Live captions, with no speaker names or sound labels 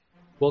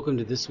Welcome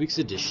to this week's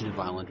edition of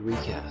Island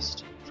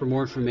Recast. For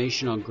more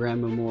information on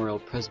Grand Memorial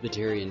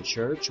Presbyterian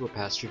Church or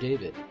Pastor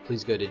David,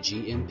 please go to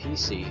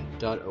gmpc.org.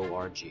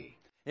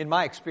 In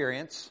my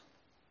experience,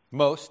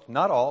 most,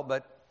 not all,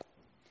 but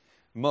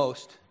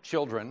most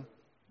children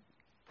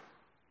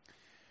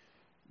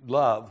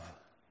love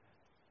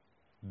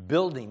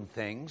building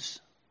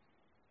things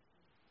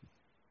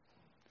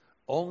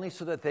only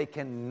so that they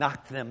can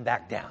knock them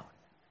back down.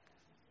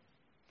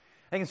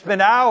 They can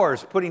spend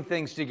hours putting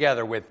things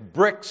together with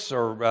bricks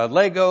or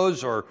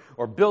Legos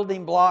or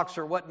building blocks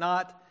or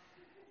whatnot.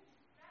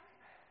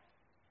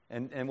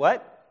 And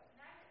what?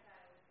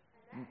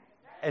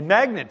 And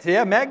magnets,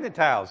 yeah, magnet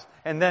tiles.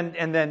 And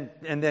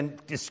then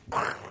just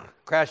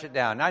crash it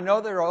down. Now, I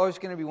know there are always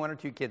going to be one or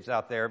two kids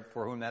out there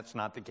for whom that's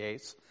not the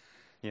case.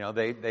 You know,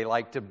 they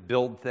like to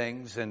build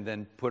things and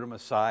then put them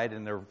aside,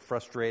 and they're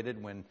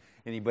frustrated when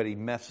anybody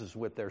messes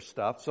with their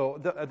stuff. So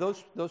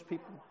those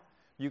people,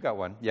 you got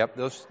one. Yep,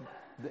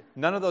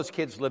 none of those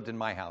kids lived in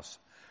my house.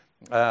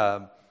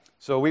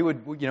 So we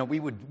would,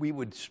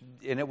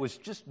 and it was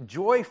just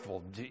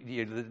joyful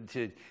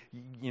to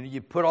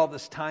you put all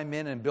this time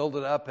in and build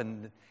it up,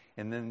 and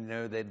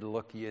then they'd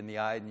look you in the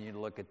eye, and you'd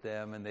look at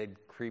them, and they'd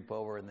creep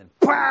over, and then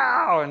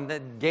pow, and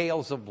then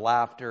gales of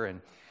laughter,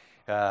 and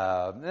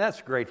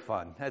that's great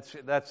fun.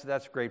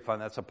 That's great fun.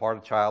 That's a part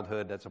of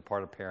childhood. That's a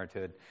part of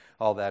parenthood.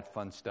 All that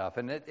fun stuff,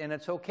 and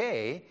it's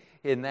okay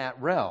in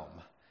that realm.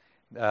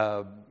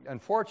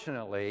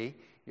 Unfortunately,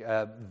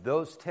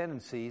 those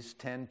tendencies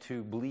tend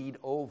to bleed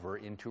over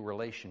into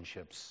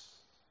relationships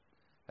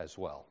as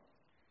well.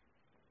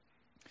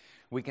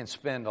 We can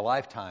spend a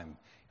lifetime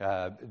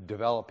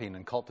developing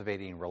and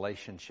cultivating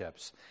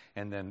relationships,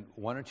 and then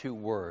one or two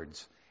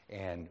words,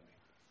 and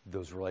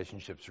those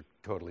relationships are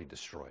totally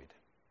destroyed.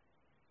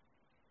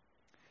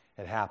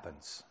 It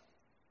happens.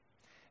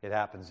 It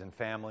happens in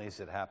families,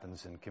 it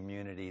happens in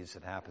communities,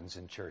 it happens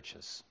in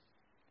churches.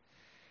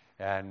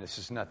 And this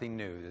is nothing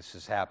new. This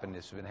has happened.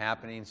 This has been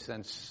happening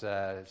since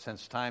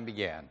time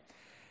began.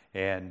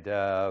 And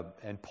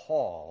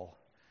Paul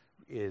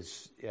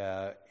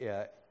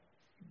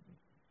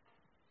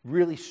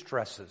really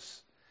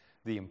stresses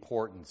the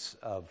importance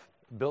of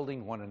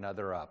building one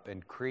another up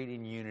and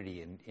creating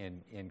unity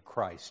in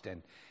Christ,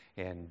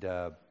 and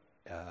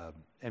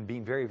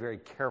being very, very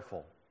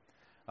careful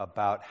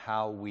about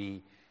how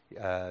we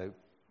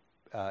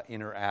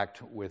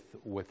interact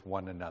with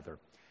one another.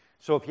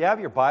 So if you have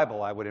your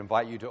Bible, I would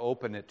invite you to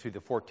open it to the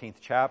 14th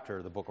chapter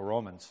of the book of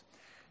Romans.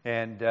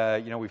 And,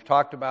 we've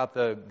talked about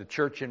the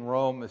church in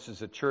Rome. This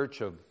is a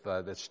church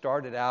that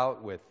started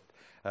out with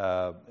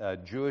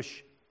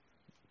Jewish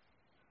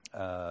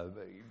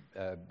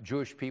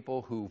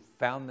people who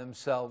found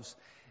themselves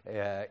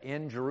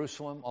in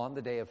Jerusalem on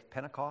the day of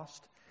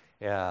Pentecost.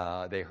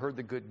 They heard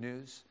the good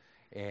news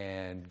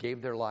and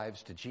gave their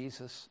lives to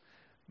Jesus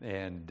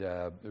and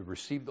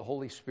received the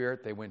Holy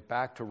Spirit. They went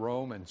back to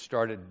Rome and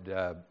started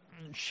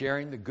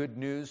sharing the good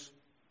news.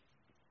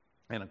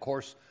 And of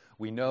course,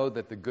 we know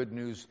that the good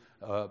news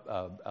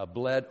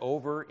bled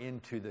over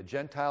into the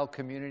Gentile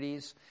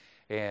communities,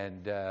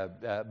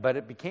 but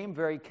it became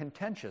very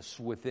contentious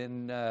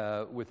within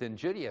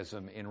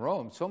Judaism in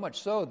Rome, so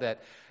much so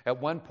that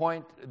at one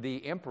point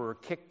the emperor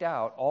kicked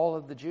out all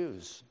of the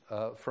Jews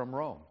from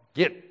Rome.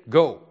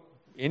 Go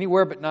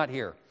anywhere but not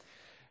here.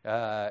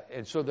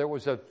 And so there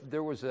was a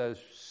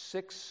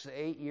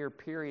 6-8 year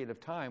period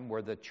of time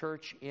where the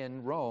church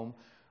in Rome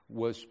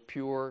was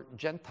pure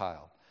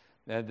Gentile.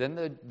 And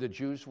then the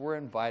Jews were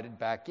invited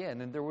back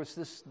in, and there was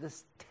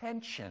this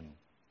tension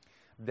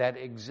that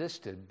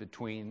existed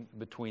between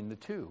the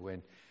two.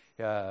 And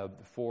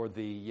for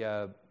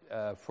the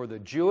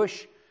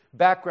Jewish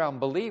background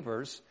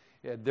believers,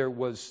 there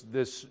was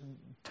this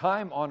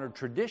time-honored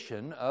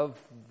tradition of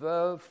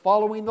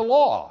following the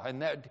law,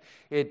 and that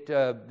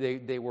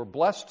they were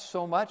blessed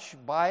so much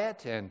by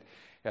it, and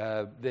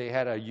they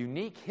had a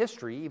unique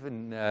history,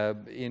 even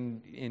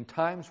in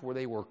times where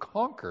they were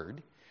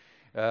conquered.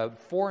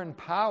 Foreign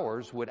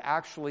powers would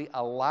actually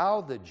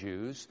allow the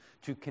Jews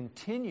to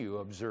continue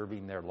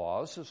observing their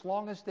laws as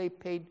long as they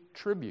paid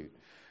tribute.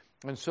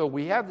 And so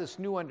we have this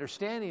new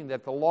understanding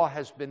that the law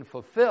has been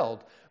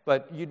fulfilled,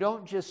 but you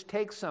don't just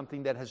take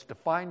something that has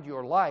defined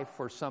your life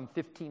for some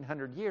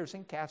 1,500 years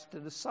and cast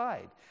it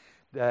aside.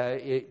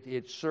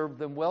 It served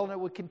them well, and it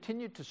would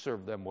continue to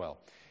serve them well.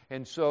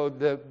 And so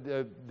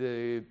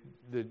the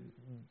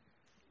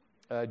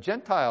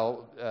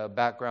Gentile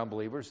background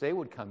believers, they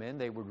would come in,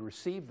 they would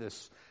receive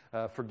this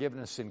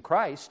forgiveness in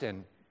Christ,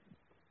 and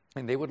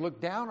they would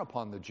look down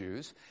upon the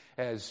Jews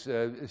as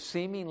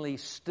seemingly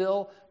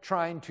still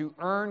trying to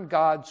earn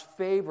God's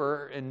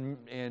favor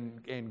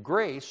and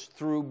grace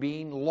through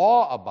being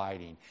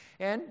law-abiding.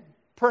 And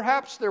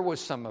perhaps there was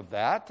some of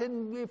that,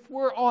 and if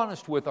we're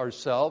honest with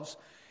ourselves,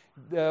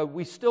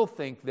 we still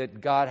think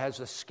that God has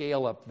a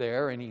scale up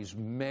there, and He's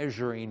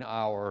measuring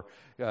our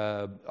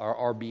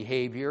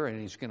behavior, and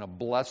He's going to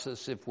bless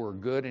us if we're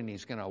good, and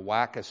He's going to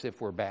whack us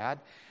if we're bad.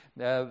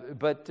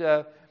 But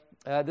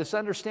this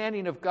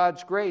understanding of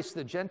God's grace,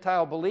 the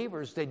Gentile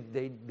believers, they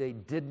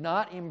did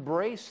not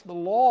embrace the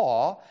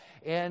law,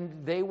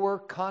 and they were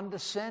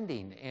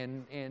condescending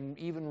and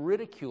even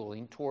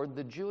ridiculing toward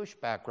the Jewish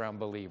background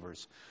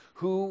believers,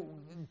 who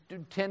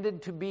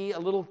tended to be a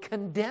little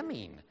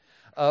condemning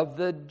of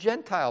the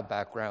Gentile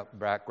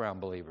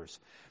background believers.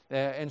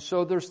 And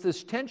so there's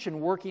this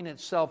tension working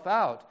itself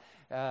out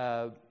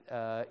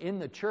in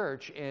the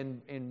church,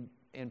 and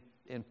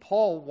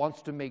Paul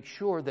wants to make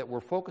sure that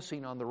we're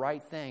focusing on the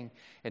right thing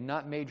and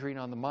not majoring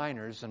on the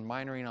minors and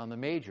minoring on the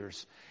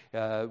majors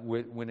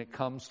when it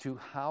comes to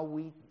how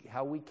we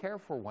care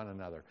for one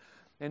another.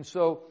 And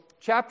so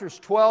chapters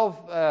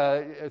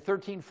 12,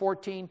 13,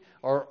 14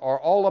 are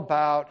all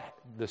about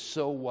the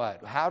so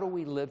what. How do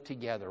we live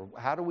together?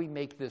 How do we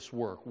make this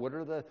work? What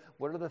are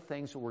the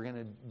things that we're going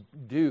to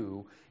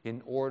do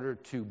in order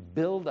to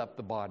build up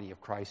the body of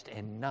Christ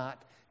and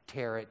not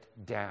tear it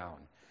down?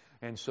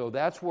 And so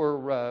that's where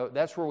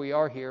we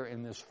are here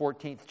in this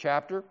 14th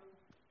chapter.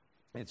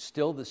 It's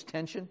still this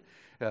tension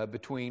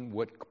between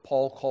what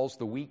Paul calls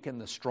the weak and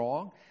the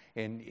strong,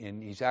 and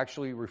he's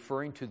actually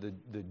referring to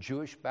the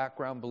Jewish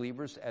background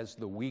believers as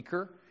the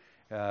weaker,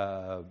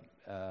 and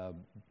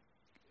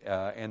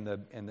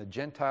the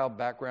Gentile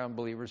background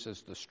believers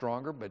as the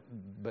stronger. But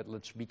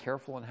let's be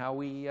careful in how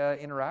we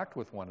interact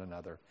with one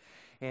another,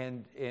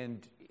 and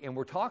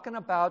we're talking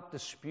about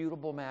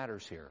disputable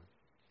matters here.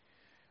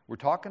 We're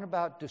talking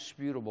about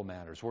disputable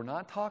matters. We're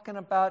not talking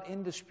about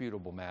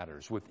indisputable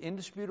matters. With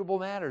indisputable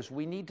matters,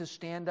 we need to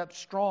stand up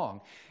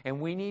strong,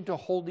 and we need to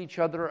hold each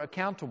other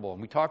accountable.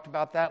 And we talked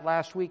about that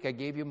last week. I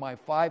gave you my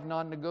 5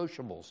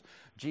 non-negotiables.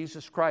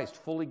 Jesus Christ,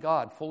 fully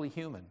God, fully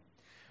human.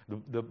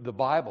 The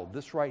Bible,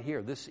 this right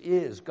here, this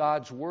is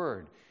God's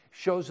Word.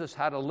 Shows us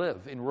how to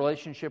live in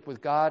relationship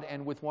with God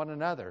and with one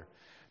another.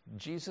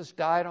 Jesus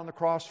died on the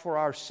cross for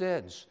our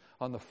sins.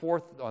 On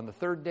the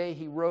third day,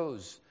 He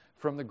rose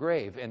from the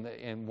grave,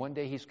 and one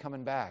day He's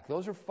coming back.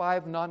 Those are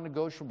 5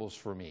 non-negotiables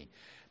for me.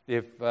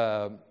 If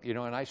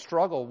and I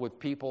struggle with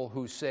people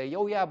who say,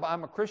 "Oh yeah,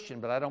 I'm a Christian,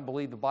 but I don't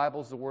believe the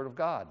Bible is the Word of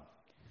God."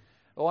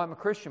 "Oh, I'm a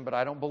Christian, but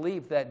I don't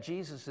believe that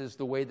Jesus is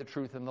the way, the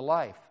truth, and the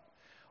life."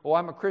 "Oh,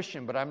 I'm a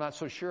Christian, but I'm not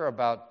so sure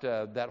about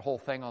that whole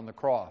thing on the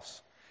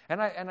cross."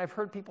 And I've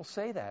heard people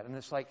say that, and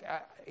it's like,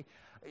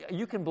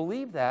 you can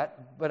believe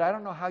that, but I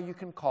don't know how you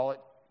can call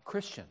it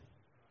Christian.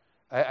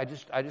 I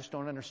just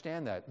don't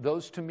understand that.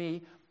 Those to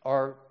me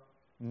are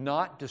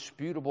not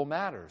disputable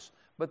matters.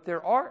 But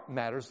there are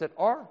matters that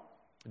are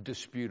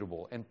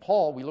disputable. And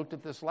Paul, we looked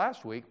at this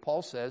last week,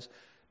 Paul says,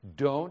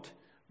 don't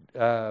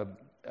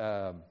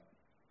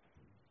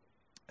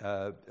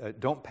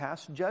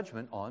pass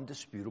judgment on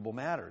disputable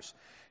matters.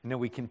 And then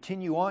we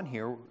continue on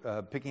here,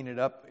 picking it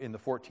up in the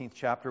 14th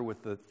chapter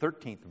with the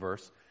 13th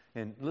verse.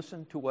 And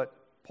listen to what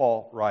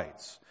Paul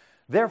writes.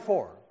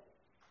 Therefore,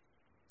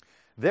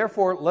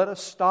 let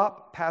us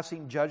stop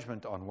passing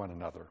judgment on one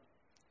another.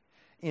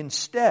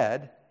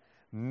 Instead,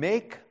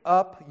 make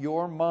up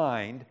your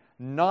mind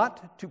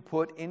not to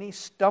put any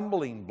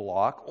stumbling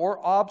block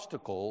or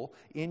obstacle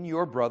in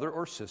your brother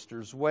or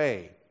sister's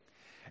way.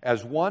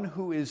 As one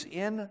who is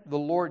in the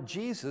Lord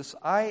Jesus,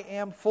 I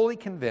am fully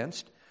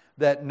convinced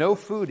that no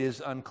food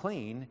is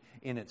unclean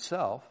in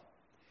itself.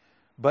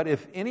 But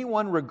if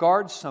anyone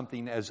regards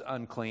something as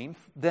unclean,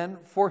 then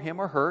for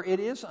him or her it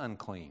is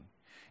unclean.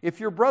 If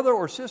your brother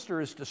or sister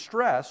is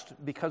distressed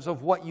because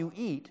of what you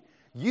eat,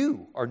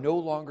 you are no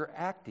longer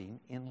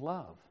acting in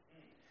love.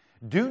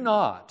 Do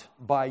not,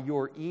 by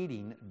your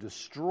eating,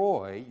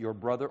 destroy your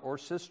brother or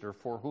sister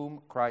for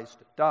whom Christ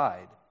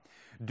died.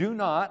 Do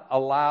not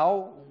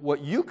allow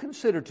what you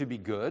consider to be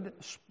good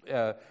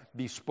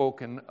be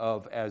spoken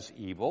of as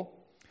evil.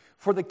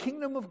 For the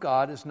kingdom of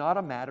God is not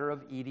a matter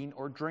of eating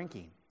or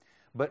drinking,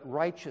 but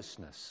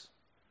righteousness,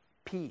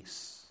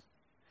 peace,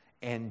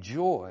 and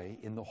joy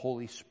in the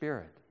Holy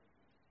Spirit.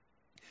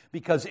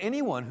 Because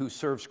anyone who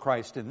serves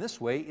Christ in this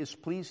way is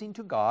pleasing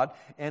to God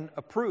and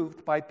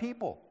approved by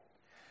people.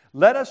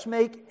 Let us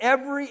make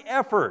every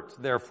effort,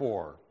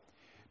 therefore,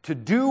 to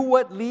do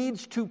what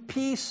leads to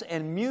peace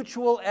and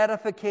mutual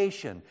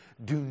edification.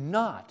 Do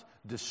not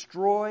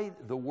destroy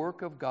the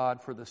work of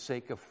God for the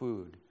sake of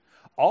food.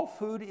 All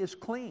food is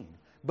clean,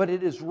 but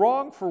it is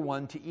wrong for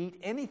one to eat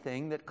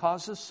anything that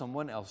causes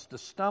someone else to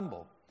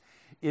stumble.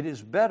 It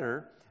is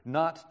better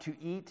not to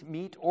eat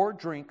meat or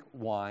drink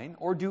wine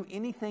or do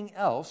anything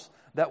else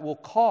that will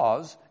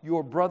cause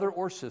your brother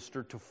or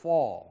sister to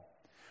fall.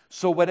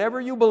 So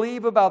whatever you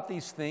believe about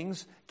these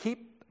things,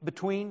 keep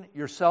between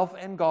yourself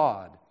and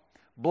God.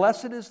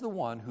 Blessed is the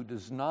one who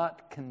does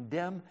not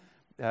condemn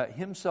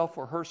himself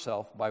or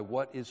herself by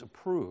what is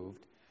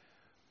approved,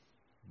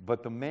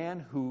 but the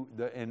man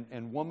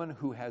and woman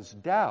who has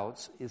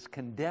doubts is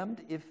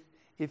condemned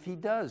if he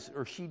does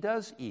or she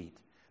does eat,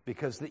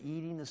 because the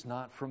eating is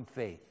not from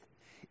faith.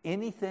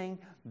 Anything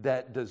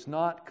that does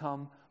not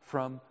come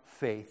from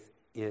faith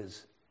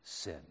is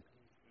sin.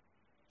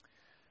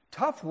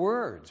 Tough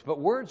words, but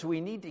words we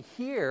need to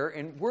hear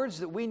and words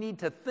that we need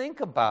to think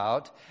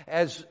about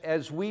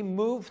as we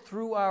move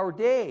through our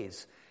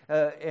days.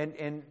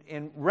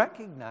 and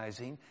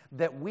recognizing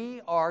that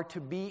we are to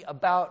be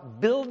about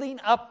building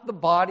up the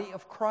body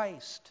of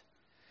Christ.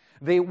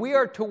 We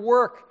are to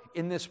work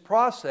in this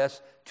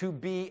process to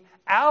be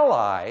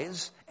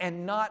allies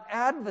and not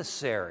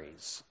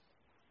adversaries.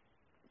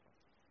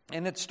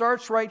 And it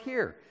starts right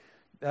here.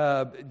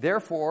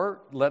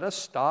 Therefore, let us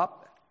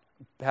stop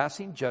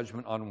passing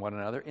judgment on one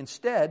another.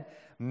 Instead,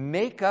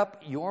 make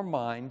up your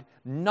mind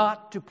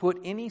not to put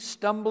any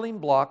stumbling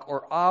block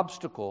or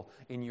obstacle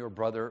in your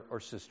brother or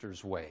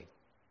sister's way.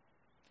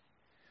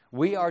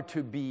 We are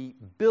to be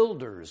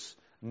builders,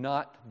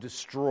 not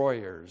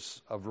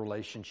destroyers of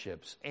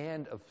relationships,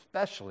 and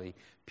especially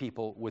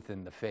people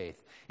within the faith.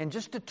 And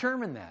just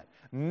determine that.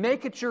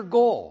 Make it your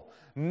goal.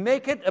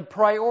 Make it a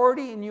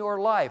priority in your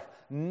life,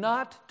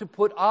 not to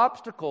put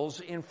obstacles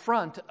in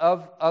front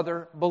of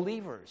other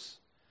believers,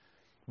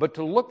 but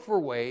to look for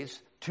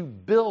ways to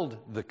build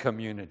the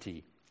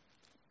community.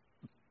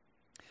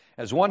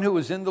 As one who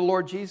is in the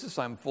Lord Jesus,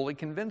 I'm fully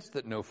convinced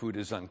that no food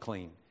is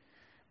unclean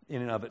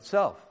in and of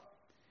itself.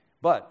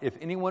 But if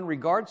anyone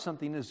regards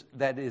something as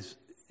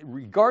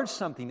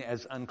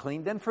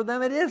unclean, then for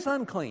them it is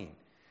unclean.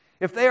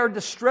 If they are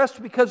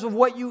distressed because of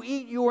what you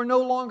eat, you are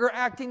no longer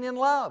acting in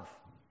love.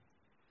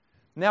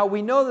 Now,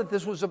 we know that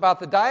this was about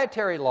the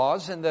dietary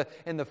laws and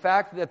the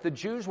fact that the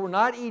Jews were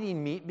not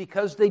eating meat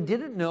because they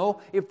didn't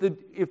know if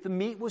the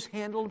meat was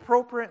handled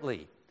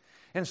appropriately.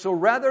 And so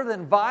rather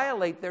than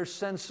violate their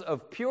sense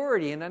of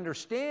purity and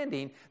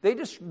understanding, they're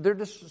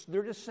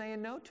just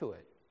saying no to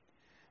it.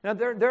 Now,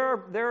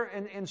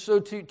 so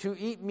to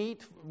eat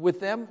meat with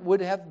them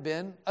would have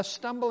been a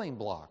stumbling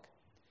block.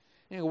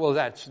 You go, well,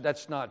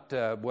 that's not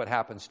what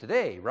happens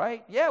today,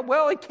 right? Yeah,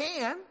 well, it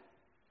can.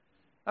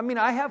 I mean,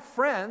 I have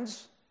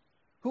friends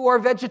who are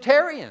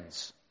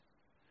vegetarians.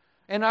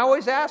 And I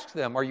always ask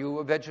them, are you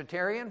a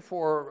vegetarian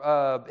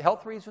for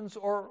health reasons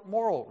or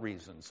moral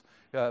reasons?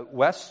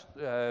 Wes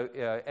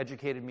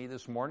educated me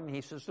this morning.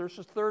 He says there's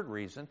a third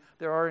reason.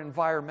 There are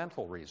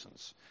environmental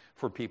reasons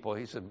for people.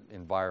 He's an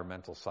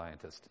environmental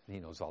scientist. He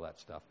knows all that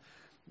stuff.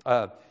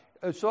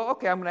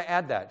 Okay, I'm going to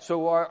add that.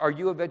 So are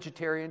you a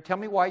vegetarian? Tell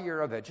me why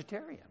you're a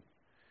vegetarian.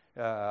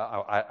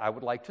 I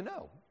would like to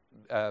know.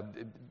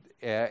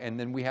 And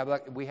then we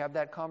have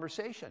that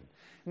conversation.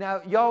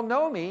 Now, y'all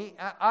know me.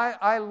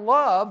 I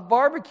love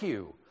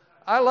barbecue.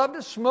 I love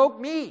to smoke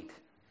meat.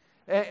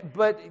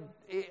 But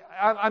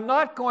I'm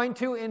not going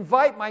to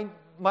invite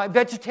my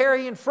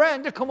vegetarian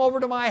friend to come over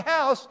to my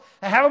house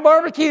and have a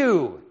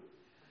barbecue.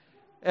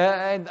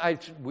 And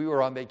we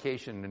were on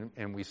vacation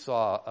and we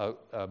saw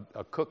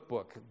a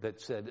cookbook that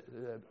said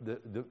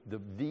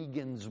the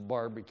vegan's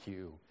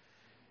barbecue.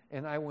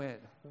 And I went,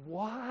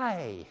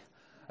 why?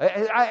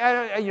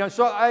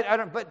 I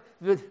don't. But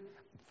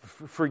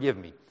forgive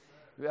me,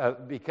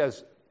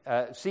 because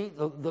see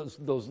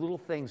those little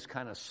things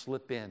kind of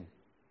slip in,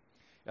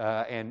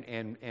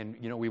 and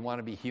we want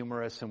to be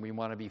humorous and we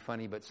want to be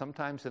funny, but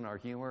sometimes in our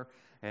humor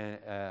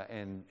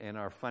and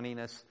our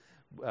funniness,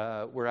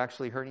 we're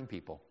actually hurting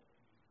people,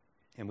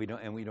 and we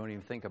don't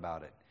even think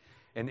about it.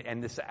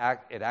 And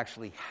it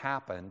actually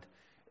happened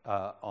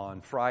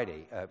on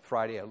Friday.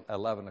 Friday at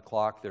 11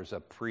 o'clock, there's a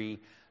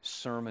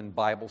pre-sermon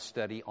Bible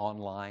study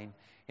online,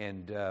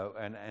 and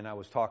I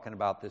was talking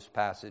about this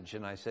passage,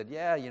 and I said,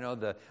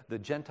 the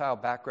Gentile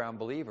background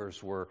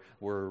believers were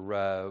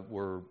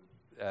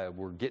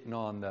getting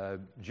on the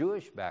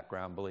Jewish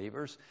background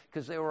believers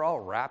because they were all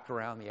wrapped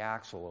around the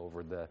axle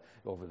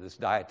over this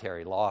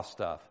dietary law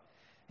stuff,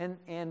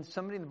 and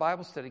somebody in the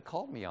Bible study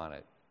called me on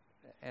it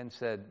and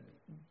said.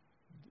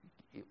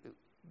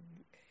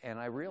 And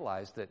I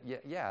realized that,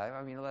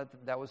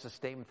 that was a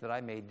statement that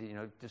I made,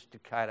 just to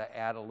kind of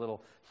add a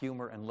little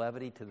humor and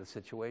levity to the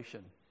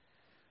situation.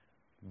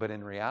 But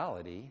in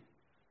reality,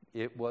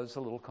 it was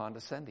a little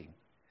condescending,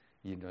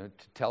 to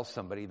tell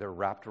somebody they're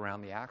wrapped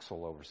around the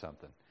axle over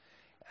something.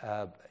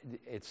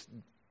 It's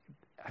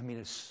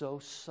so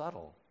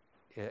subtle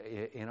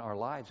in our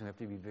lives, and we have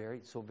to be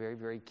very,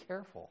 very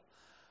careful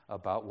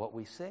about what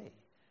we say.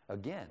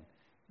 Again,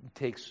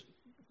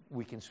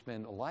 we can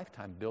spend a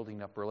lifetime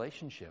building up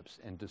relationships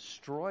and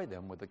destroy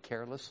them with a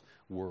careless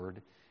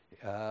word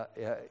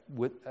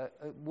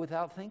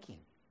without thinking.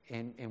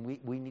 And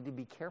we need to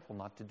be careful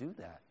not to do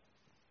that.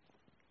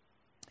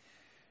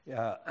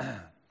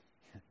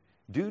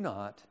 Do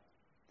not,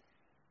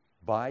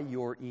 by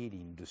your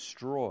eating,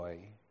 destroy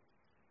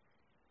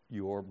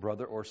your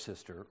brother or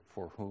sister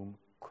for whom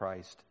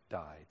Christ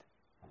died.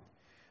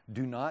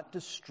 Do not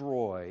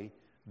destroy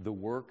the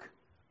work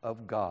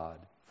of God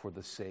for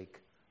the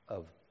sake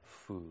of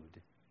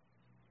food.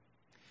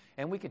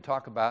 And we could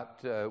talk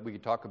about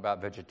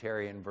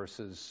vegetarian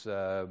versus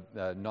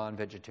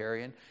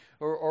non-vegetarian,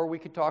 or we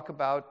could talk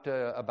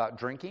about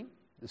drinking.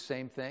 The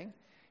same thing.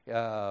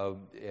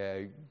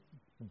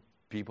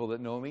 People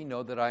that know me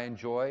know that I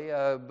enjoy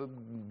a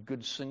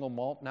good single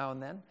malt now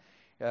and then.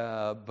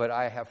 But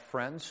I have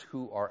friends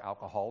who are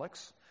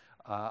alcoholics.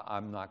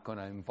 I'm not going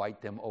to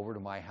invite them over to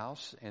my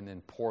house and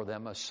then pour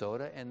them a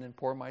soda and then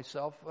pour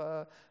myself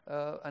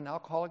an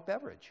alcoholic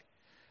beverage.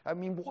 I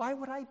mean, why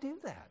would I do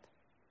that?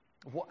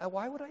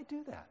 Why would I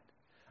do that?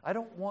 I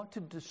don't want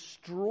to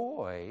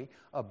destroy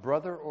a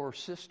brother or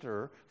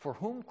sister for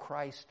whom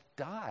Christ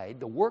died,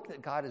 the work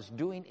that God is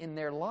doing in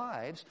their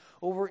lives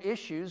over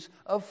issues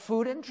of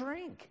food and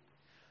drink.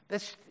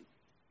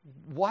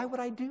 Why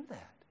would I do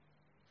that?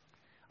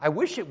 I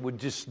wish it would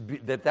just be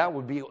that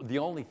would be the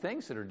only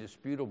things that are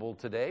disputable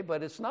today,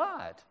 but it's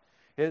not.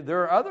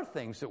 There are other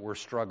things that we're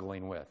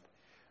struggling with.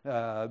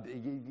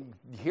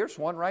 Here's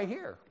one right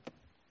here.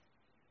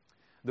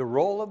 The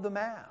role of the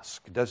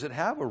mask. Does it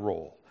have a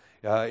role?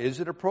 Is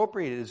it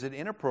appropriate? Is it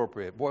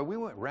inappropriate? Boy, we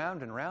went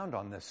round and round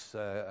on this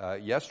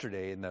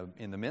yesterday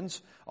in the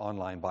men's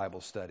online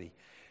Bible study.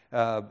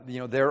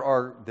 There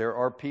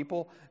are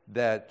people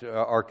that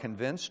are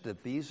convinced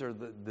that these are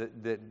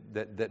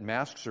that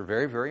masks are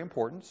very, very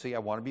important. See, I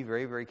want to be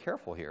very, very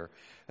careful here.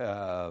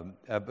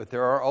 But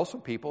there are also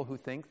people who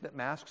think that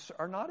masks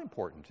are not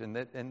important and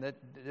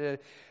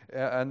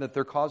that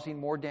they're causing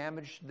more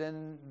damage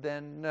than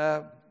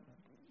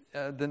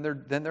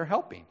they're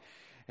helping.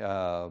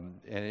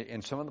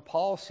 And some of the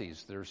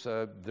policies, there's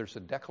a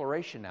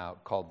declaration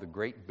out called the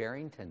Great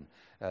Barrington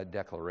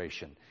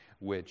Declaration,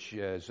 which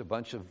is a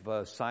bunch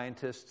of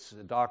scientists,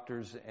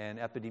 doctors, and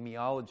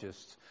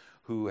epidemiologists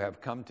who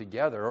have come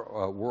together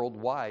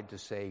worldwide to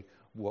say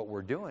what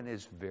we're doing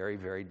is very,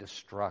 very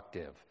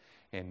destructive,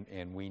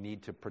 and we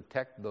need to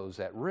protect those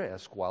at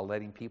risk while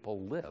letting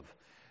people live.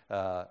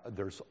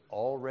 There's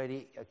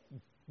already a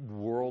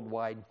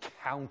worldwide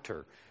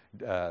counter.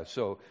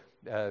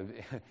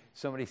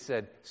 Somebody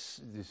said,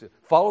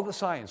 follow the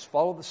science,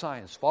 follow the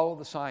science, follow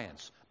the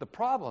science. The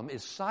problem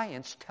is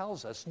science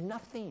tells us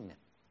nothing.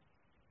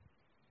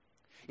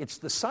 It's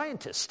the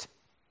scientist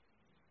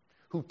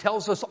who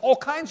tells us all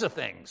kinds of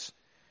things.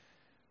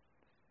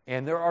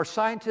 And there are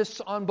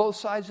scientists on both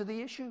sides of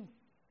the issue.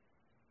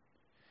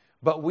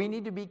 But we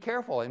need to be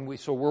careful, and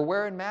so we're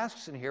wearing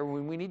masks in here.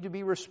 We need to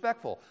be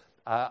respectful.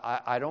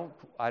 I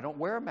don't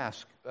wear a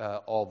mask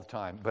all the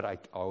time, but I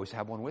always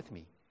have one with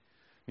me.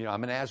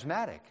 I'm an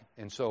asthmatic,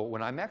 and so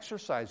when I'm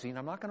exercising,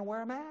 I'm not going to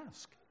wear a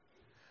mask.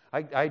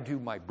 I do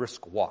my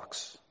brisk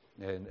walks,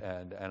 and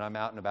I'm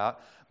out and about.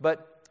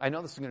 But I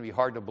know this is going to be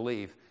hard to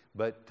believe,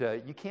 but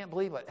you can't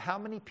believe it. How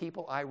many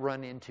people I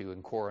run into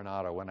in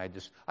Coronado when I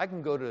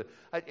can go to.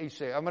 You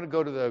say I'm going to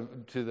go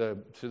to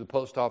the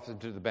post office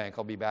and to the bank.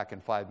 I'll be back in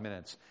 5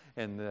 minutes,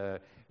 and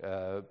the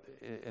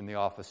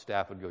office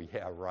staff would go,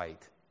 "Yeah,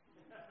 right."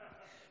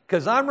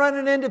 Because I'm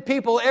running into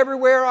people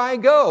everywhere I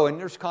go, and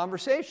there's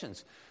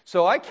conversations.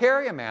 So I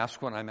carry a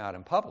mask when I'm out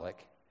in public.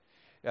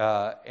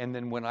 And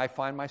then when I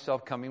find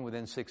myself coming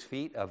within 6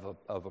 feet of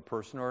a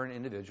person or an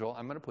individual,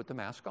 I'm going to put the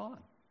mask on.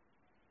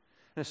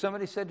 And if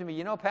somebody said to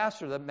me,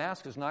 Pastor, the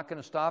mask is not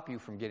going to stop you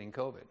from getting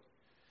COVID.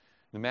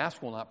 The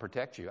mask will not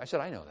protect you. I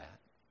said, I know that.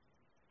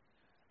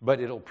 But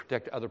it'll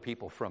protect other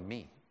people from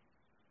me.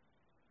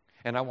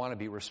 And I want to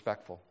be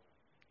respectful.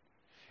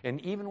 And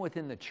even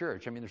within the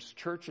church, there's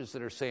churches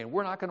that are saying,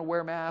 we're not going to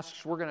wear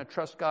masks, we're going to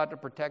trust God to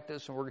protect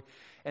us.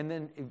 And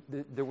then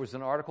there was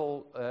an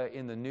article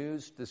in the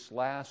news this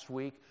last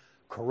week,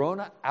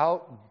 Corona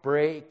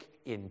outbreak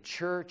in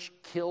church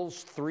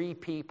kills 3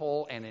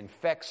 people and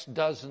infects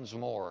dozens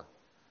more.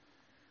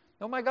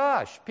 Oh my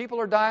gosh,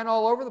 people are dying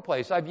all over the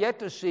place. I've yet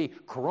to see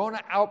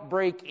Corona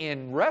outbreak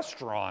in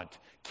restaurant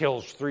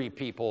kills 3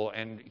 people.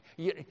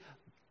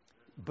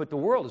 But the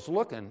world is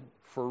looking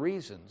for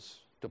reasons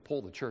to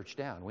pull the church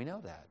down. We know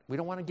that. We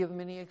don't want to give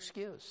them any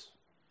excuse.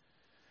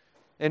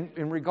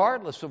 And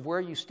regardless of where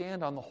you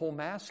stand on the whole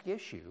mask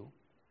issue,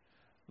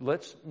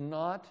 let's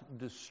not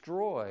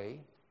destroy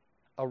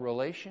a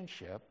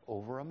relationship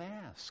over a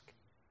mask.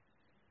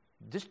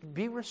 Just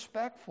be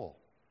respectful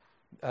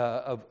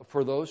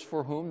for those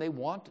for whom they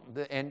want,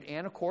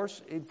 and of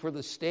course, for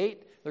the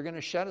state, they're going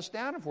to shut us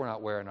down if we're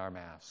not wearing our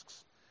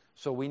masks.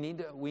 So we need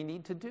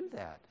to do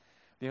that.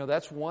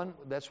 That's one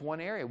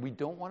area. We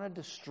don't want to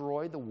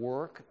destroy the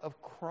work of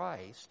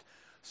Christ,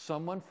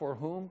 someone for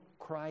whom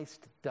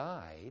Christ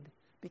died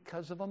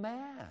because of a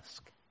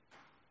mask.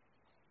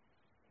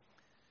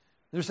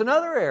 There's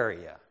another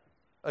area,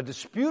 a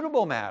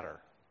disputable matter,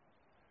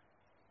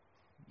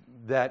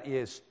 that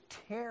is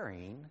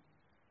tearing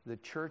the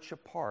church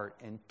apart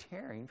and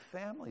tearing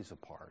families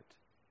apart.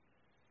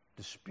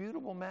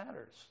 Disputable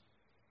matters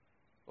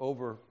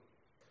over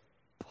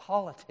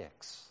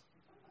politics.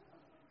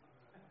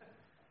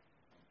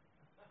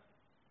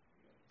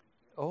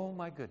 Oh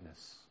my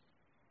goodness.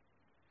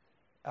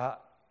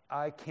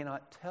 I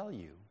cannot tell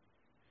you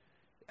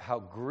how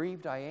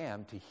grieved I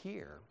am to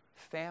hear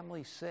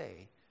families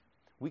say,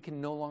 we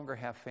can no longer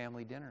have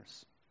family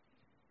dinners.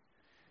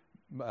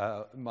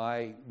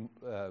 My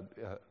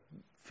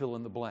fill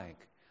in the blank,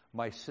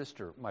 my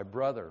sister, my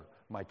brother,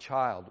 my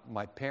child,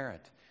 my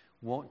parent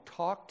won't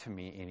talk to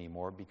me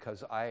anymore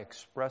because I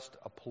expressed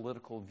a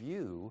political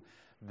view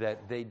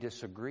that they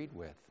disagreed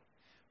with.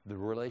 The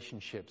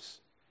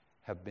relationships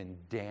have been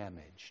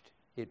damaged.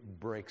 It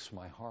breaks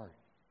my heart.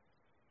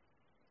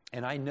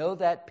 And I know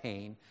that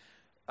pain.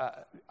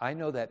 I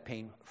know that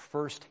pain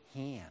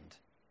firsthand.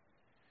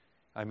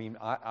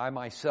 I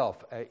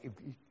myself,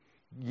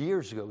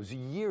 years ago, it was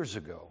years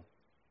ago,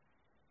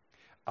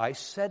 I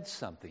said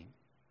something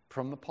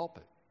from the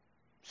pulpit,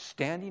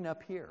 standing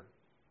up here.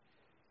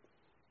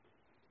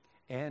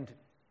 And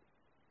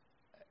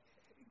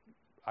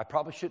I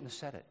probably shouldn't have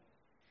said it.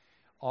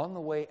 On the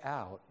way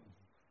out,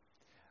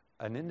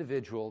 an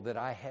individual that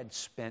I had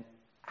spent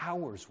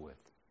hours with,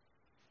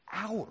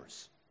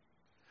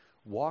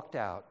 walked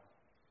out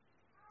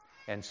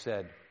and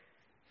said,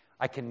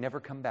 I can never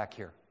come back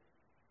here.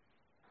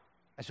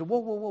 I said, whoa,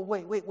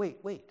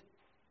 wait.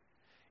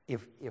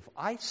 If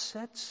I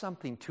said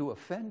something to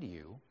offend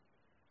you,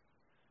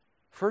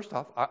 first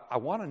off, I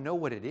want to know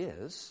what it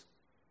is,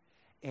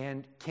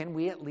 and can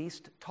we at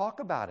least talk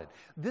about it?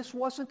 This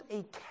wasn't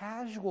a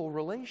casual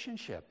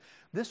relationship.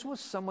 This was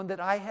someone that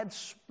I had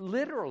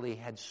literally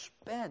had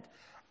spent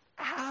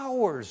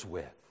hours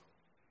with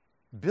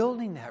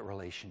building that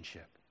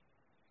relationship.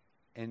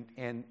 And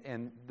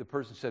the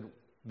person said,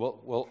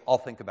 well, I'll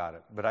think about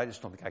it, but I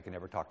just don't think I can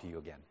ever talk to you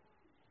again.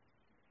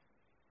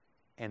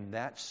 And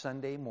that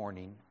Sunday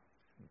morning,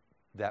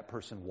 that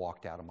person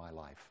walked out of my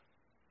life.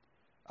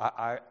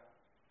 I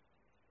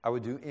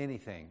would do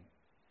anything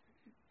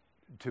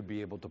to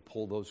be able to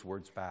pull those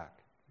words back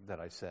that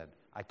I said.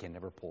 I can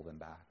never pull them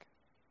back.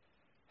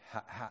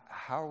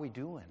 How are we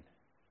doing?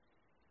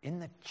 In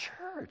the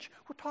church.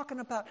 We're talking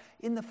about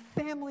in the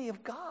family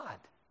of God.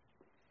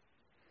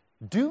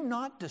 Do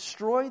not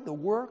destroy the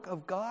work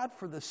of God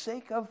for the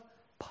sake of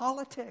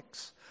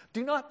politics.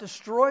 Do not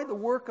destroy the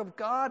work of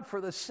God for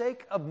the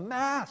sake of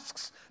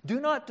masks. Do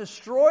not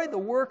destroy the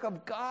work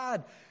of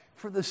God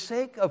for the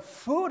sake of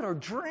food or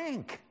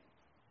drink.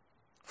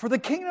 For the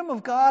kingdom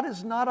of God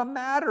is not a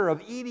matter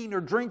of eating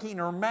or drinking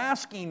or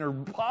masking or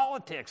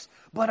politics,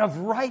 but of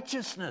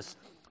righteousness,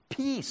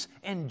 peace,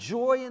 and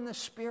joy in the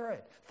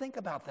Spirit. Think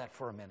about that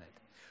for a minute.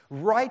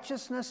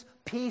 Righteousness,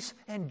 peace,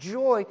 and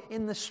joy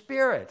in the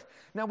Spirit.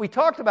 Now, we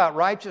talked about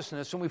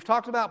righteousness, and we've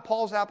talked about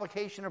Paul's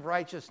application of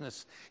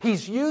righteousness.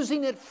 He's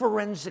using it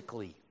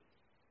forensically.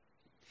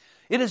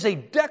 It is a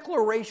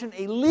declaration,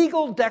 a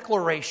legal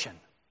declaration.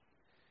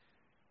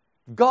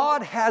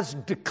 God has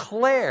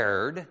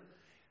declared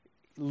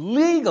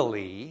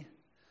legally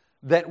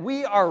that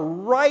we are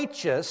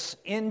righteous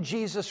in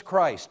Jesus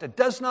Christ. It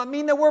does not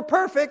mean that we're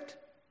perfect.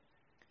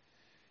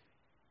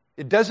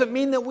 It doesn't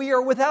mean that we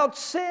are without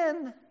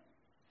sin.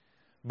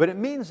 But it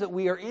means that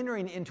we are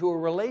entering into a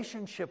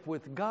relationship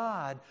with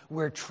God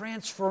where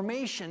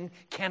transformation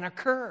can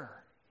occur.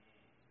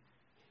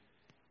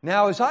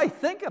 Now, as I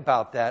think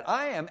about that,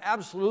 I am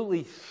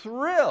absolutely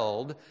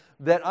thrilled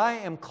that I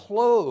am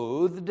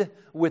clothed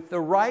with the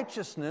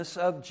righteousness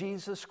of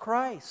Jesus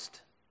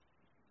Christ.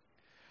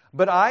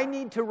 But I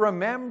need to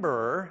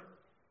remember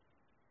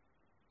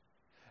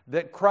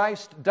that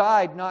Christ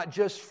died not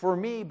just for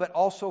me, but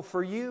also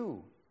for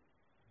you.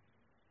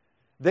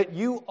 That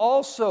you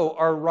also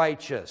are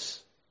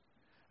righteous.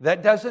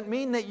 That doesn't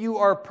mean that you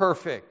are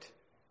perfect.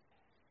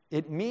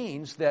 It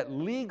means that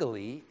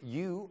legally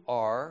you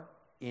are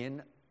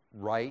in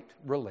right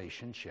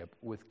relationship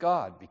with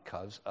God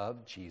because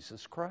of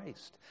Jesus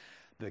Christ.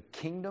 The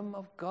kingdom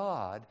of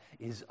God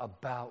is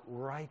about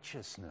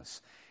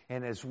righteousness.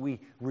 And as we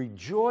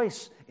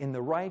rejoice in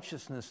the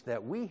righteousness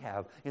that we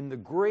have, in the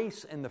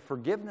grace and the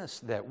forgiveness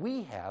that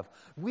we have,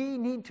 we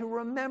need to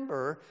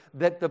remember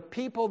that the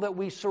people that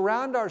we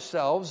surround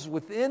ourselves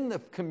within the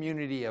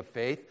community of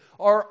faith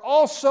are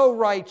also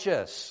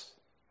righteous,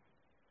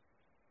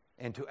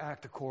 and to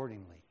act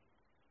accordingly.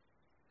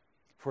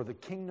 For the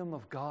kingdom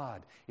of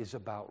God is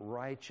about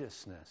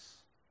righteousness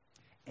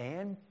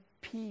and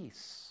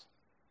peace.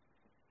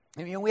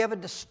 And, we have a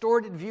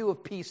distorted view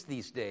of peace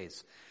these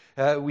days.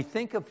 We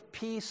think of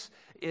peace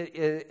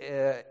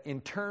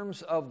in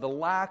terms of the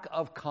lack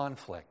of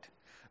conflict,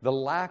 the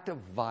lack of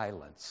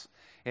violence,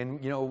 and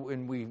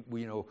we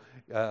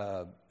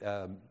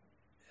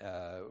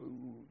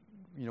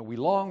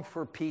long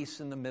for peace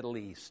in the Middle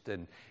East,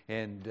 and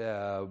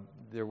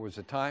there was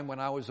a time when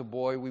I was a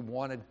boy we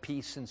wanted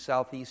peace in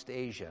Southeast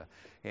Asia.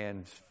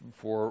 And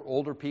for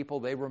older people,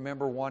 they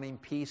remember wanting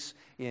peace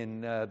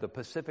in the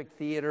Pacific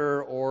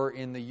theater or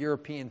in the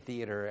European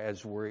theater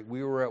as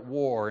we were at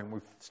war, and we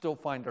still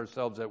find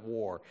ourselves at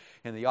war.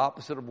 And the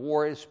opposite of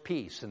war is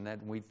peace. And that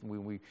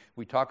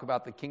we talk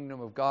about the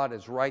kingdom of God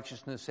as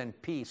righteousness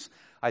and peace.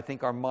 I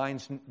think our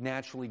minds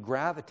naturally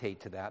gravitate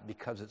to that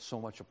because it's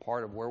so much a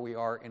part of where we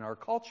are in our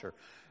culture.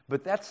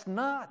 But that's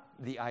not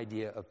the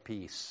idea of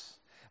peace.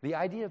 The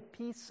idea of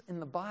peace in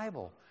the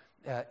Bible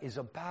is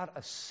about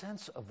a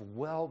sense of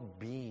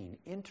well-being,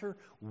 inner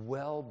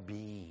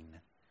well-being,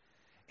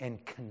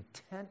 and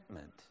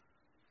contentment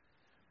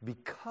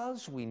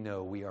because we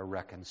know we are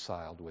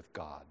reconciled with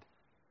God.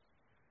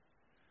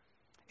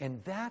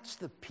 And that's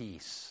the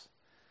peace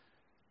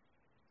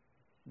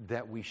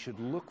that we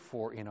should look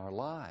for in our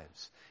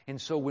lives.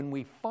 And so when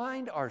we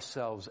find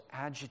ourselves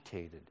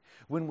agitated,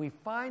 when we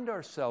find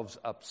ourselves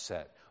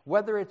upset,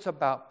 whether it's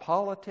about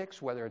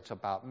politics, whether it's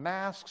about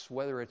masks,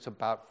 whether it's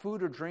about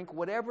food or drink,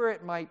 whatever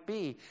it might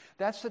be,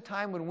 that's the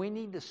time when we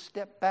need to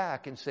step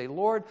back and say,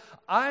 Lord,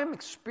 I'm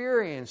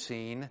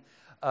experiencing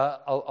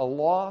a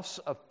loss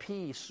of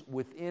peace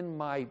within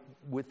my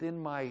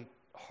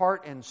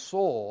heart and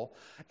soul,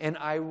 and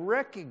I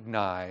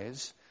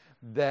recognize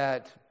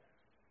that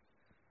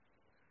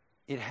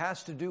it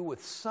has to do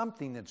with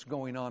something that's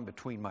going on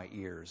between my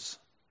ears.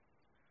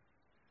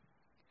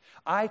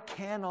 I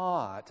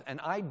cannot and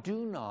I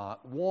do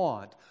not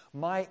want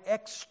my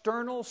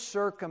external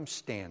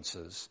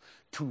circumstances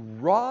to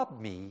rob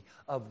me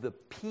of the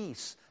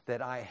peace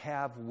that I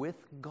have with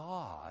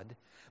God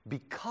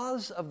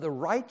because of the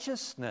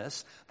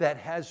righteousness that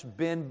has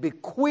been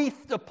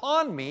bequeathed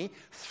upon me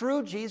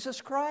through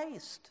Jesus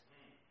Christ.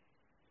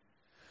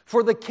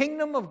 For the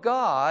kingdom of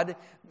God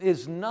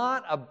is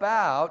not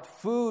about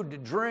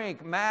food,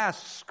 drink,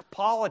 masks,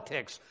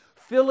 politics.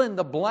 Fill in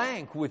the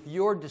blank with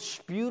your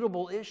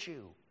disputable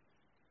issue.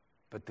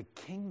 But the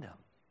kingdom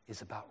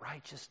is about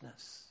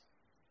righteousness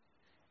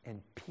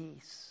and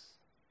peace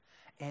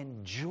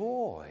and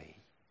joy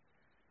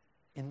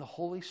in the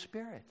Holy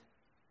Spirit.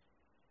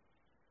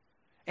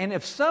 And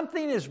if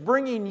something is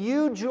bringing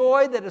you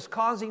joy that is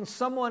causing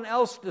someone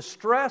else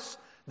distress,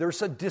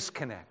 there's a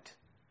disconnect.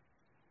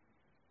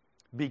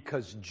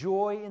 Because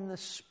joy in the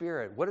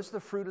Spirit, what is the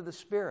fruit of the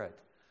Spirit?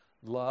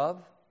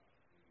 Love,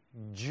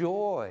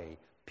 joy,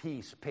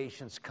 peace,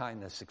 patience,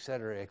 kindness,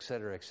 etc.,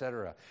 etc.,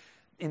 etc.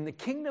 In the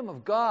kingdom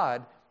of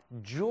God,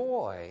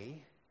 joy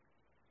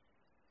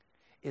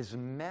is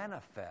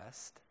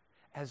manifest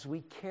as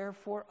we care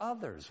for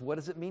others. What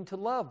does it mean to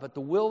love but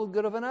the will and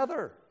good of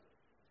another?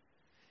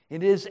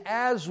 It is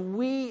as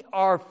we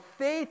are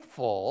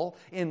faithful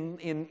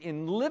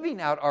in living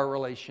out our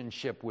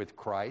relationship with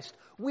Christ,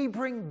 we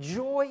bring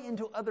joy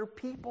into other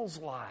people's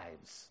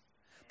lives.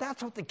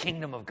 That's what the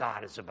kingdom of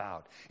God is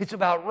about. It's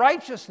about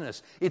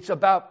righteousness. It's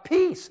about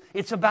peace.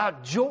 It's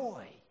about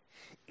joy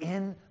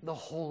in the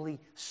Holy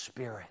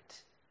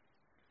Spirit.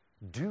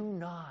 Do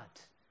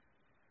not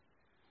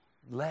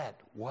let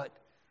what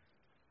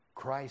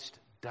Christ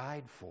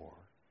died for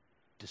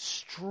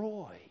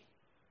destroy.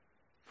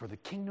 For the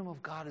kingdom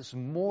of God is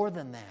more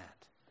than that.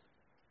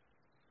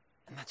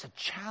 And that's a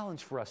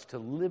challenge for us to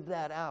live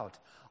that out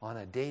on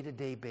a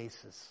day-to-day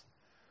basis.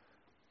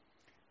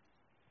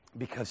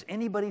 Because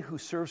anybody who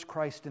serves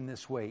Christ in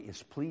this way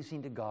is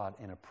pleasing to God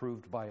and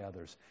approved by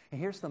others.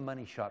 And here's the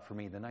money shot for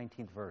me, the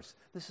 19th verse.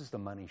 This is the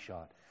money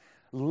shot.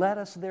 Let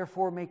us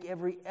therefore make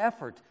every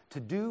effort to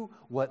do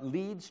what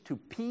leads to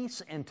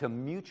peace and to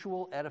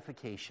mutual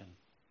edification.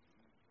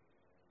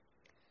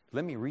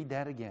 Let me read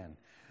that again.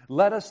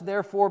 Let us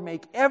therefore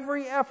make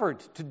every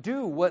effort to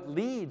do what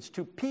leads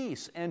to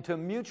peace and to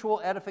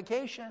mutual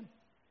edification.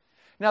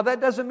 Now,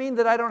 that doesn't mean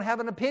that I don't have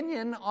an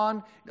opinion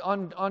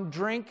on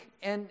drink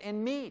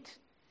and meat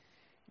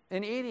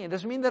and eating. It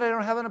doesn't mean that I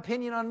don't have an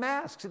opinion on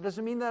masks. It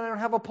doesn't mean that I don't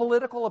have a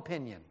political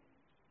opinion.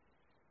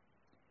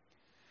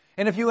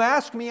 And if you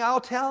ask me, I'll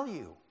tell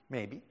you,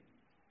 maybe.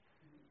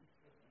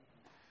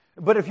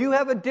 But if you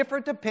have a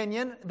different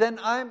opinion, then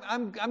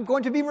I'm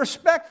going to be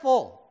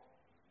respectful,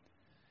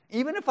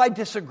 even if I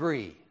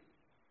disagree.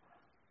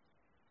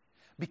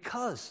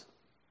 Because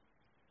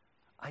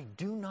I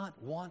do not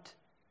want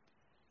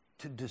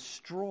to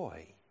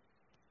destroy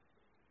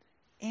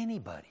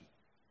anybody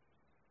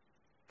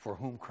for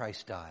whom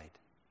Christ died.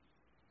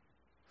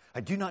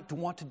 I do not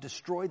want to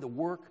destroy the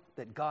work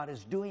that God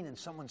is doing in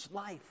someone's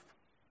life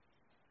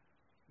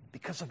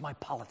because of my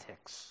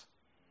politics.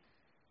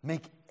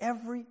 Make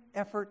every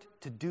effort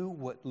to do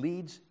what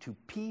leads to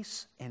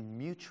peace and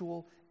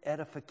mutual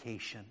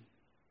edification.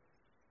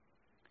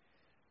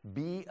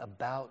 Be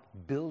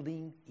about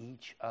building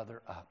each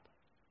other up.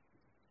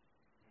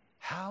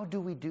 How do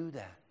we do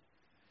that?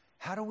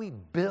 How do we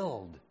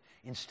build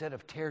instead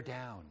of tear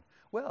down?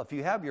 Well, if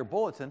you have your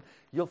bulletin,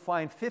 you'll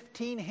find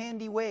 15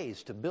 handy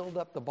ways to build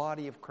up the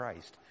body of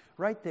Christ.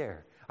 Right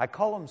there. I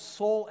call them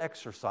soul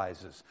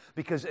exercises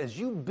because as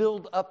you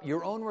build up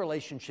your own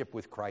relationship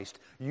with Christ,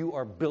 you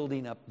are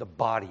building up the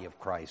body of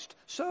Christ.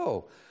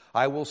 So,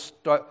 I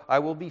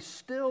will be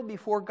still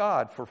before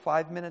God for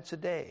 5 minutes a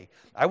day.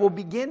 I will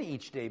begin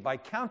each day by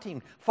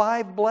counting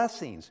 5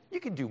 blessings. You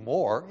can do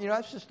more.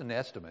 That's just an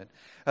estimate.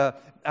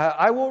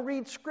 I will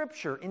read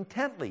Scripture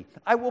intently.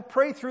 I will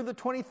pray through the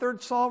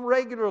 23rd Psalm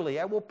regularly.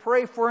 I will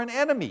pray for an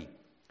enemy.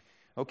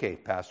 Okay,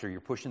 Pastor, you're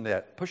pushing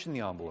the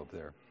envelope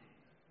there.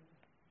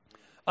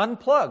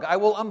 Unplug. I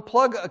will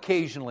unplug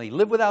occasionally.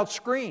 Live without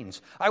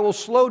screens. I will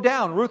slow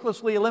down,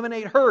 ruthlessly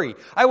eliminate hurry.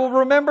 I will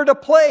remember to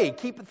play,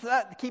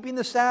 keeping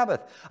the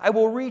Sabbath. I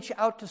will reach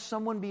out to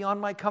someone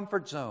beyond my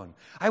comfort zone.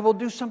 I will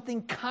do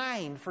something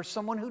kind for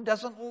someone who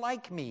doesn't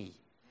like me.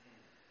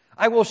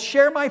 I will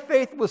share my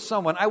faith with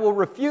someone. I will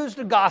refuse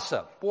to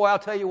gossip. Boy, I'll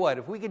tell you what,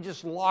 if we could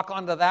just lock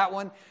onto that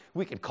one,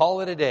 we could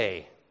call it a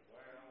day.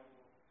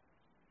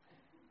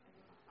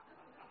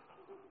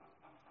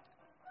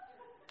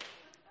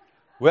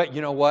 Well,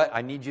 you know what?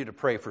 I need you to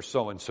pray for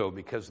so-and-so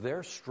because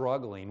they're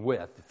struggling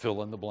with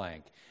fill in the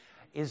blank.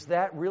 Is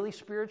that really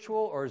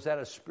spiritual or is that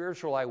a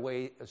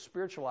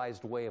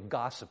spiritualized way of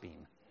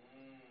gossiping?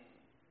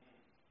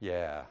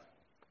 Yeah.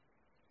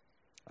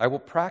 I will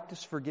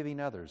practice forgiving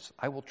others.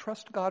 I will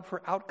trust God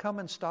for outcome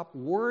and stop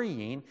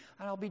worrying,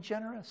 and I'll be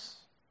generous.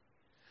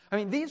 I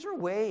mean, these are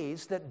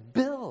ways that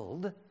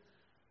build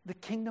the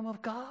kingdom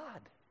of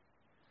God.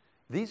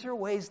 These are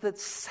ways that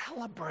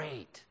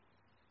celebrate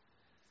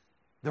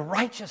the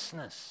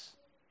righteousness,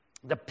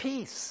 the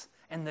peace,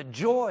 and the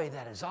joy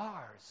that is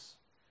ours.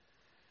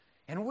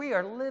 And we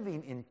are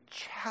living in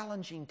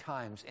challenging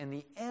times, and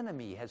the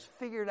enemy has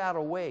figured out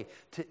a way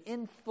to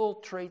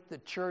infiltrate the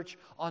church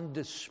on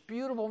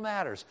disputable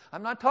matters.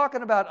 I'm not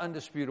talking about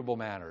undisputable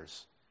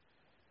matters.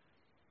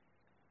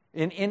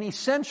 In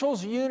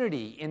essentials,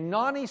 unity. In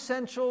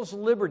non-essentials,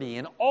 liberty.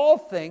 In all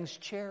things,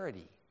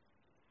 charity.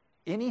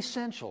 In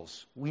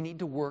essentials, we need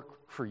to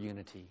work for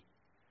unity.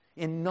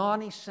 In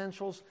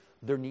non-essentials,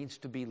 there needs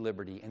to be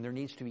liberty, and there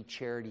needs to be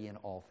charity in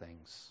all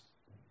things.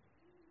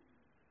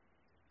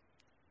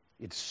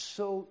 It's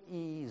so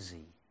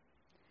easy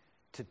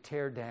to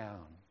tear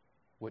down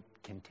what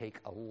can take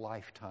a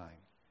lifetime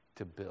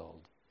to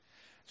build.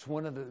 It's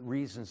one of the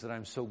reasons that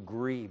I'm so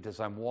grieved as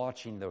I'm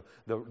watching the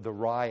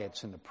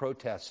riots and the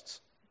protests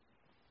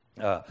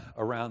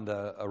around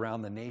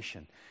the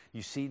nation.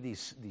 You see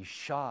these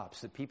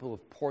shops that people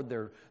have poured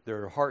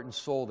their heart and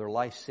soul, their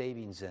life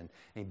savings in,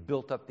 and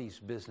built up these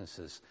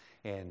businesses.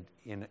 And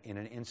in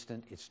an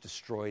instant, it's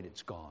destroyed,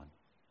 it's gone.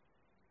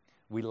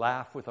 We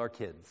laugh with our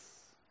kids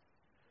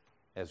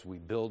as we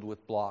build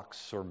with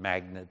blocks or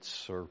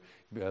magnets or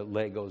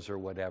Legos or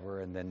whatever,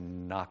 and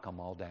then knock them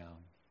all down.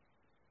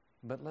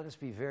 But let us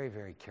be very,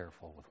 very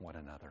careful with one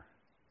another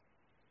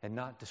and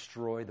not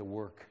destroy the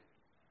work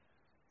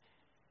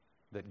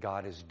that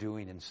God is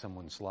doing in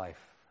someone's life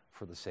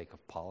for the sake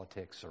of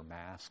politics or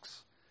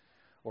masks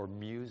or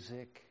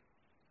music.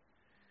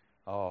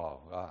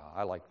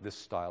 I like this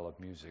style of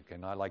music,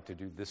 and I like to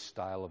do this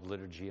style of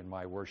liturgy in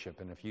my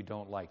worship, and if you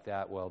don't like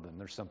that, well, then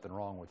there's something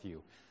wrong with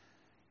you.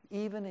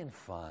 Even in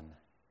fun,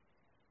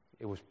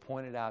 it was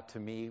pointed out to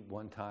me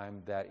one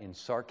time that in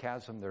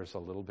sarcasm, there's a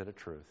little bit of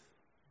truth.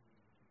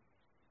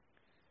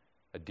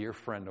 A dear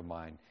friend of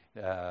mine,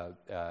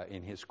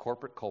 in his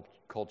corporate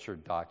culture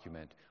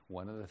document,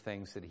 one of the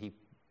things that he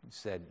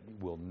said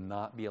will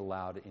not be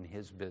allowed in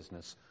his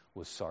business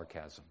was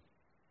sarcasm.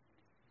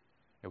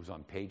 It was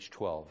on page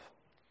 12.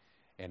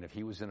 And if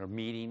he was in a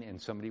meeting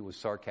and somebody was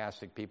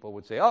sarcastic, people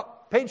would say, "Oh,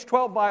 page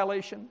 12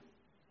 violation."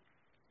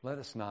 Let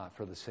us not,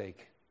 for the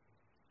sake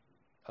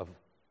of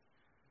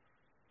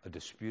a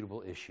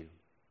disputable issue,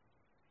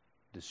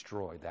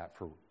 destroy that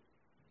for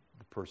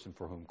the person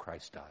for whom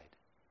Christ died.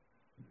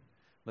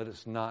 Let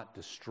us not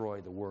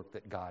destroy the work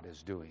that God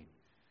is doing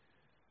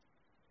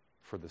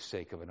for the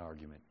sake of an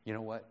argument. You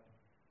know what?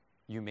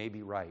 You may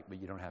be right,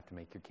 but you don't have to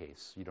make your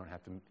case. You don't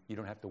have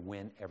to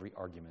win every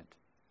argument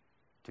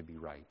to be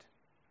right.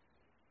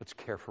 Let's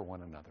care for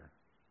one another.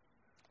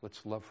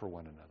 Let's love for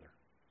one another.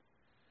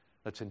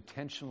 Let's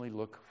intentionally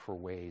look for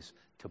ways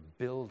to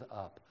build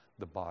up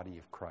the body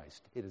of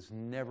Christ. It is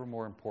never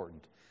more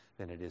important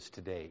than it is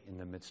today in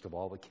the midst of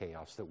all the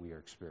chaos that we are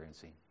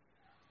experiencing.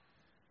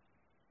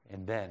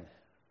 And then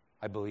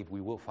I believe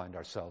we will find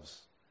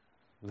ourselves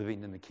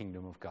living in the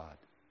kingdom of God,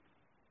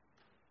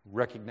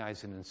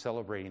 recognizing and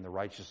celebrating the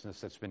righteousness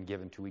that's been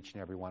given to each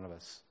and every one of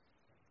us,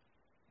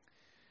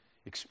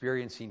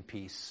 experiencing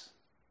peace,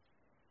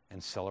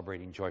 and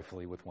celebrating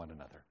joyfully with one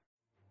another.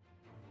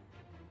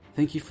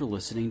 Thank you for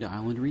listening to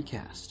Island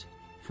Recast.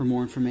 For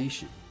more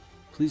information,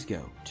 please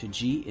go to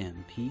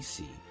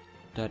gmpc.org.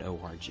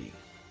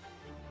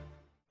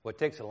 What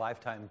takes a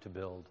lifetime to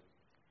build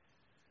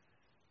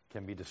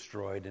can be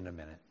destroyed in a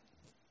minute.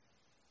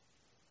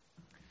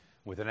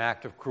 With an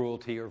act of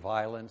cruelty or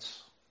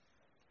violence,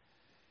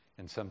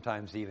 and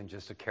sometimes even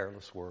just a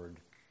careless word.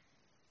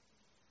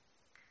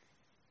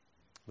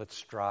 Let's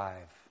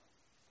strive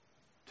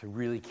to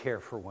really care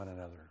for one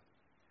another,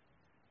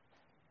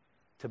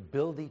 to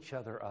build each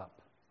other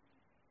up,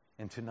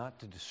 and to not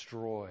to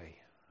destroy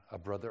a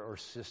brother or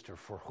sister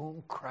for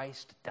whom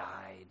Christ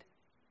died,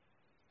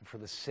 and for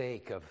the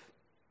sake of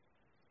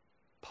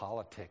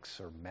politics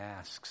or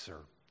masks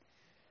or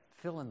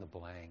fill in the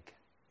blank,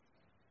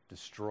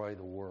 destroy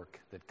the work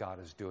that God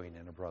is doing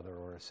in a brother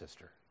or a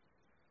sister.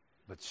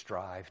 But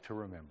strive to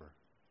remember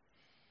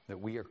that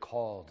we are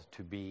called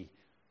to be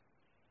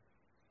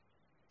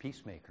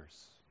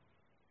peacemakers,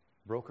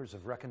 brokers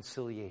of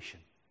reconciliation,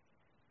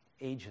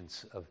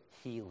 agents of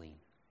healing,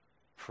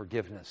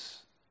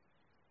 forgiveness,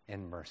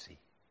 and mercy.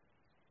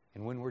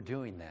 And when we're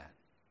doing that,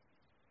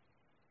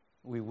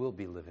 we will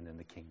be living in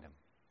the kingdom,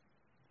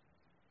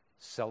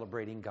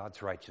 celebrating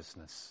God's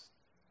righteousness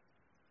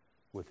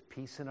with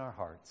peace in our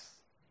hearts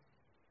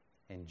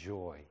and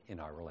joy in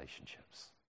our relationships.